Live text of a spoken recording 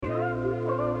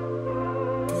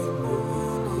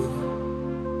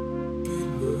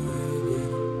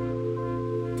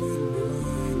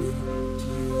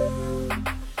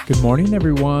Good morning,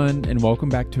 everyone, and welcome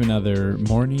back to another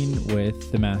Morning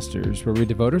with the Masters, where we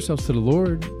devote ourselves to the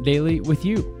Lord daily with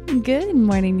you. Good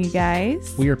morning, you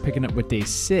guys. We are picking up with day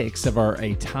 6 of our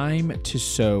A Time to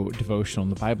Sow devotional in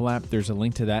the Bible app. There's a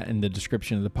link to that in the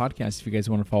description of the podcast if you guys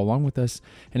want to follow along with us.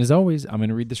 And as always, I'm going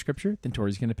to read the scripture, then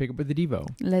Tori's going to pick up with the Devo.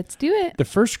 Let's do it. The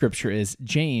first scripture is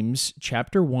James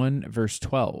chapter 1, verse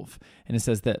 12, and it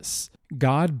says this: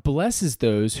 God blesses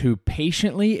those who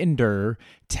patiently endure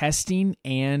testing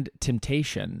and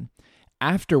temptation.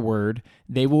 Afterward,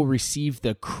 they will receive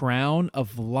the crown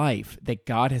of life that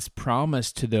God has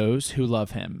promised to those who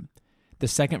love him. The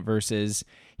second verse is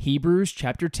Hebrews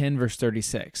chapter 10, verse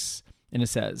 36, and it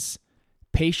says,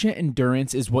 patient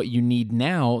endurance is what you need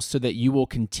now so that you will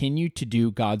continue to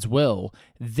do God's will.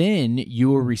 Then you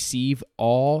will receive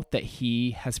all that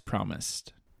he has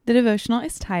promised. The devotional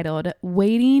is titled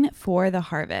Waiting for the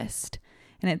Harvest,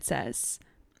 and it says,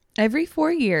 every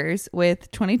 4 years,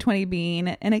 with 2020 being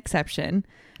an exception,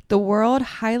 the world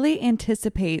highly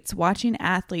anticipates watching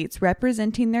athletes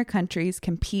representing their countries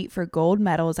compete for gold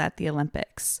medals at the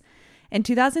Olympics. In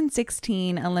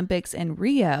 2016 Olympics in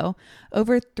Rio,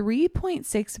 over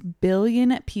 3.6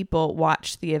 billion people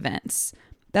watched the events.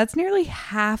 That's nearly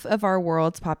half of our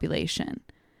world's population.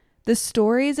 The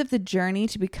stories of the journey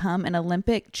to become an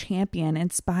Olympic champion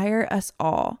inspire us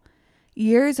all.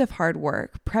 Years of hard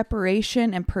work,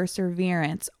 preparation, and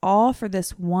perseverance, all for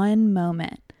this one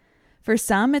moment. For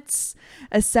some, it's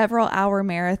a several-hour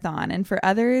marathon, and for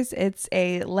others, it's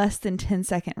a less than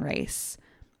 10-second race.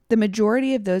 The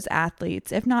majority of those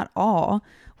athletes, if not all,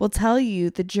 will tell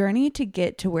you the journey to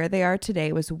get to where they are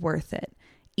today was worth it,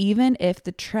 even if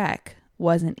the trek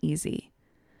wasn't easy.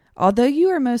 Although you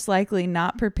are most likely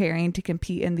not preparing to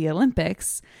compete in the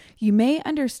Olympics, you may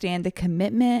understand the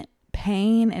commitment,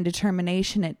 pain, and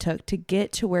determination it took to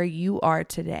get to where you are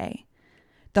today.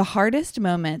 The hardest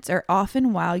moments are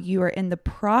often while you are in the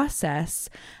process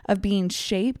of being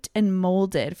shaped and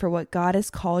molded for what God has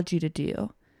called you to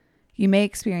do. You may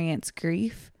experience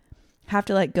grief, have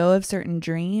to let go of certain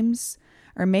dreams,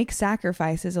 or make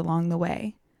sacrifices along the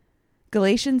way.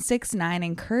 Galatians 6:9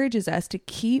 encourages us to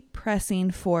keep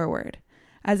pressing forward.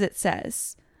 As it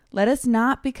says, let us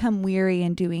not become weary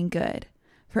in doing good,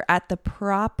 for at the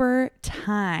proper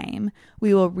time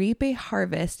we will reap a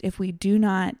harvest if we do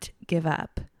not give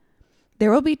up.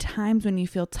 There will be times when you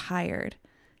feel tired,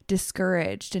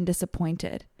 discouraged, and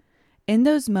disappointed. In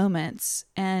those moments,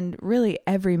 and really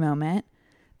every moment,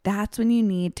 that's when you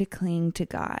need to cling to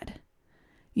God.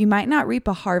 You might not reap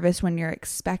a harvest when you're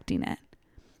expecting it.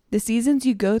 The seasons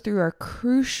you go through are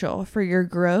crucial for your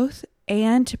growth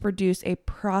and to produce a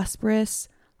prosperous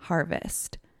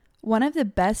harvest. One of the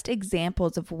best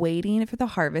examples of waiting for the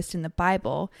harvest in the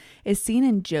Bible is seen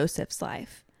in Joseph's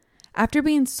life. After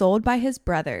being sold by his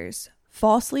brothers,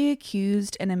 falsely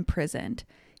accused and imprisoned,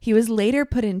 he was later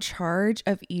put in charge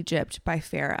of Egypt by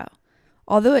Pharaoh.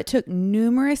 Although it took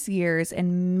numerous years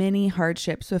and many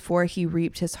hardships before he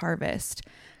reaped his harvest,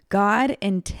 God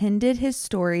intended his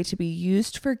story to be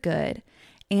used for good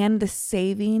and the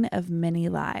saving of many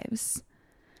lives.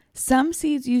 Some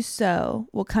seeds you sow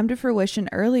will come to fruition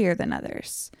earlier than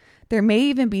others. There may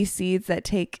even be seeds that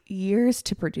take years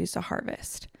to produce a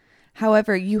harvest.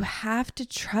 However, you have to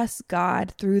trust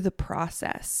God through the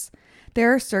process.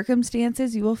 There are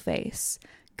circumstances you will face,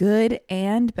 good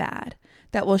and bad,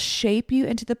 that will shape you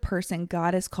into the person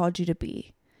God has called you to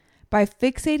be. By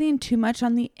fixating too much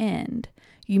on the end,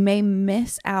 you may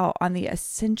miss out on the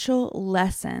essential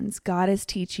lessons God is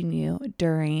teaching you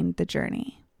during the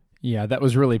journey. Yeah, that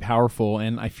was really powerful.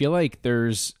 And I feel like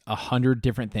there's 100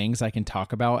 different things I can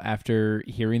talk about after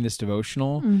hearing this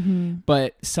devotional. Mm-hmm.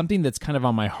 But something that's kind of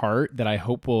on my heart that I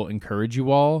hope will encourage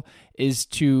you all is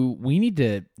we need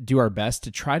to do our best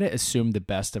to try to assume the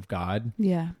best of God.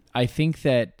 Yeah. I think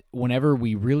that whenever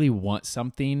we really want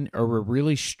something or we're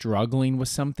really struggling with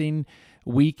something,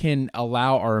 we can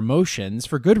allow our emotions,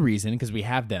 for good reason, because we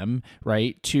have them,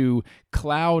 right, to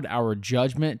cloud our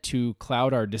judgment, to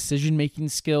cloud our decision-making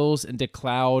skills, and to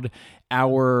cloud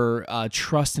our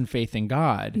trust and faith in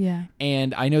God. Yeah.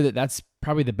 And I know that that's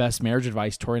probably the best marriage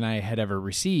advice Tori and I had ever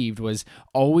received, was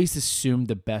always assume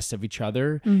the best of each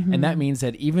other. Mm-hmm. And that means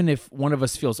that even if one of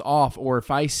us feels off, or if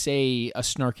I say a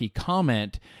snarky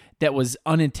comment that was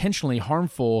unintentionally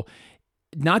harmful,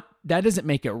 that doesn't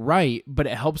make it right, but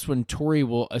it helps when Tori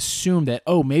will assume that,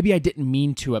 oh, maybe I didn't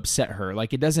mean to upset her.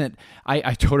 Like, it doesn't,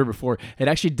 I told her before, it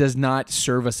actually does not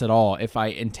serve us at all if I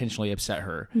intentionally upset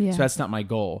her. Yeah. So that's not my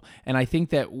goal. And I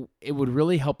think that it would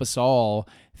really help us all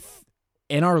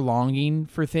in our longing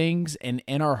for things and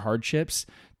in our hardships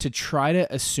to try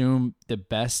to assume the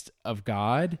best of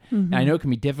God. And I know it can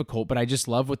be difficult, but I just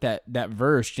love what that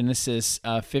verse, Genesis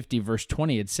 50 verse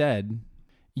 20, it said,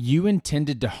 "You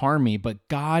intended to harm me, but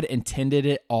God intended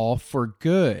it all for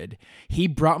good. He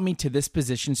brought me to this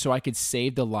position so I could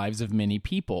save the lives of many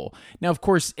people." Now, of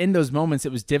course, in those moments,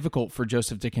 it was difficult for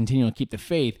Joseph to continue and keep the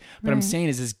faith. But I'm saying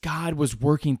is God was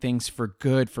working things for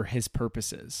good for his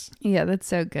purposes. Yeah, that's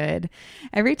so good.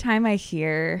 Every time I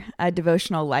hear a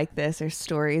devotional like this or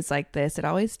stories like this, it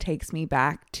always takes me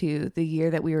back to the year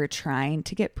that we were trying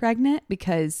to get pregnant,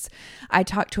 because I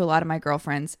talk to a lot of my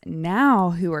girlfriends now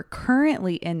who are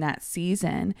currently in that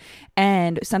season.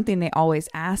 And something they always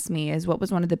ask me is, what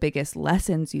was one of the biggest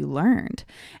lessons you learned?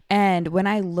 And when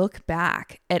I look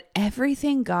back at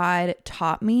everything God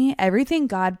taught me, everything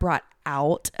God brought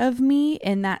out of me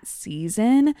in that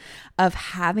season of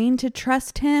having to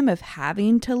trust him, of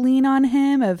having to lean on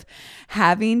him, of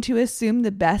having to assume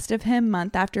the best of him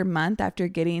month after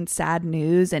getting sad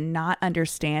news and not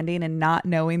understanding and not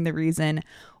knowing the reason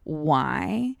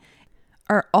why,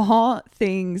 are all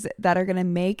things that are going to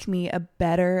make me a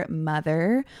better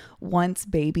mother once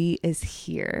baby is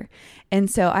here. And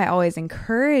so I always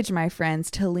encourage my friends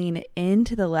to lean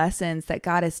into the lessons that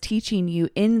God is teaching you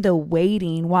in the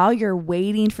waiting, while you're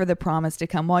waiting for the promise to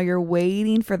come, while you're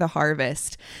waiting for the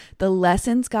harvest. The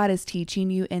lessons God is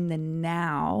teaching you in the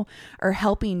now are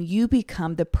helping you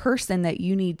become the person that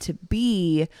you need to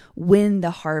be when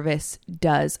the harvest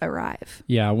does arrive.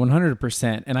 Yeah,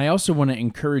 100%. And I also want to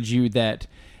encourage you that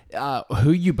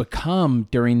who you become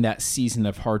during that season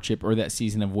of hardship or that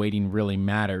season of waiting really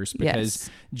matters, because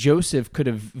Joseph could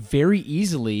have very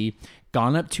easily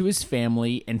gone up to his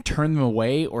family and turned them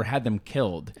away or had them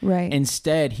killed. Right.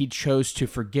 Instead, he chose to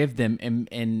forgive them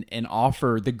and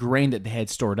offer the grain that they had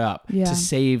stored up to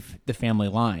save the family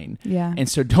line. Yeah. And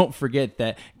so don't forget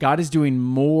that God is doing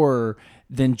more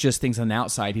than just things on the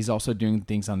outside. He's also doing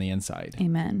things on the inside.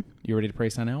 Amen. You ready to pray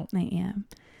sign out? I am.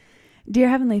 Dear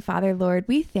Heavenly Father, Lord,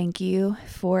 we thank you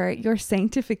for your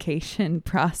sanctification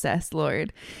process,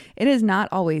 Lord. It is not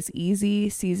always easy.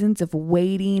 Seasons of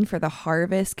waiting for the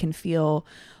harvest can feel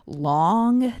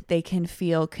long. They can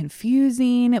feel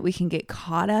confusing. We can get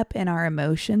caught up in our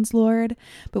emotions, Lord.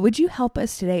 But would you help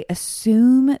us today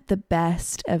assume the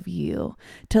best of you,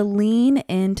 to lean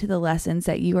into the lessons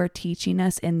that you are teaching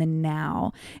us in the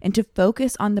now, and to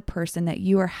focus on the person that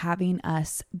you are having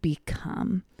us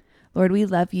become. Lord, we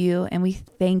love you and we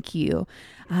thank you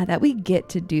that we get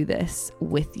to do this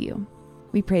with you.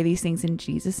 We pray these things in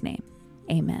Jesus' name.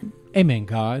 Amen. Amen,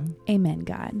 God. Amen,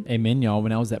 God. Amen, y'all. When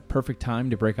now is that perfect time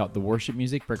to break out the worship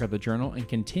music, break out the journal, and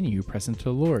continue pressing to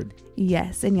the Lord.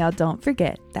 Yes, and y'all don't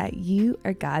forget that you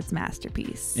are God's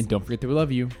masterpiece. And don't forget that we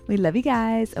love you. We love you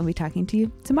guys, and we'll be talking to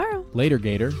you tomorrow. Later,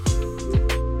 Gator.